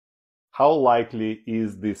How likely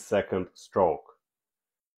is the second stroke?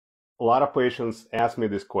 A lot of patients ask me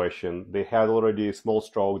this question. They had already a small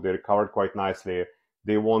stroke, they recovered quite nicely.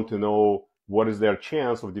 They want to know what is their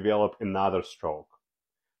chance of developing another stroke.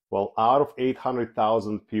 Well, out of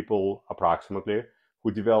 800,000 people approximately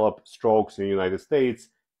who develop strokes in the United States,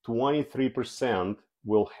 23%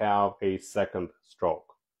 will have a second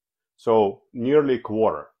stroke. So nearly a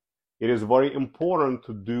quarter. It is very important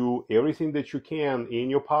to do everything that you can in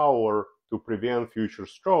your power to prevent future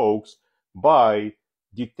strokes by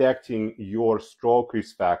detecting your stroke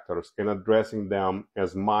risk factors and addressing them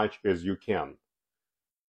as much as you can.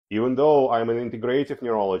 Even though I'm an integrative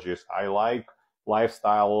neurologist, I like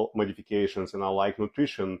lifestyle modifications and I like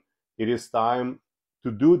nutrition, it is time to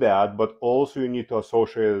do that, but also you need to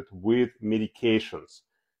associate it with medications.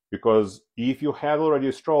 Because if you had already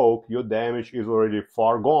a stroke, your damage is already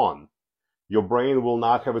far gone. Your brain will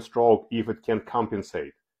not have a stroke if it can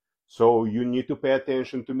compensate. So you need to pay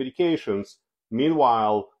attention to medications.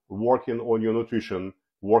 Meanwhile, working on your nutrition,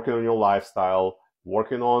 working on your lifestyle,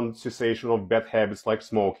 working on cessation of bad habits like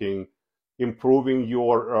smoking, improving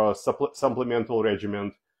your supplemental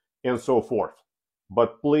regimen, and so forth.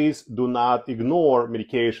 But please do not ignore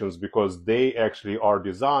medications because they actually are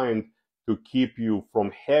designed to keep you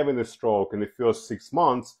from having a stroke in the first 6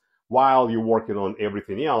 months while you're working on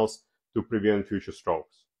everything else to prevent future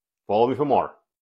strokes. Follow me for more.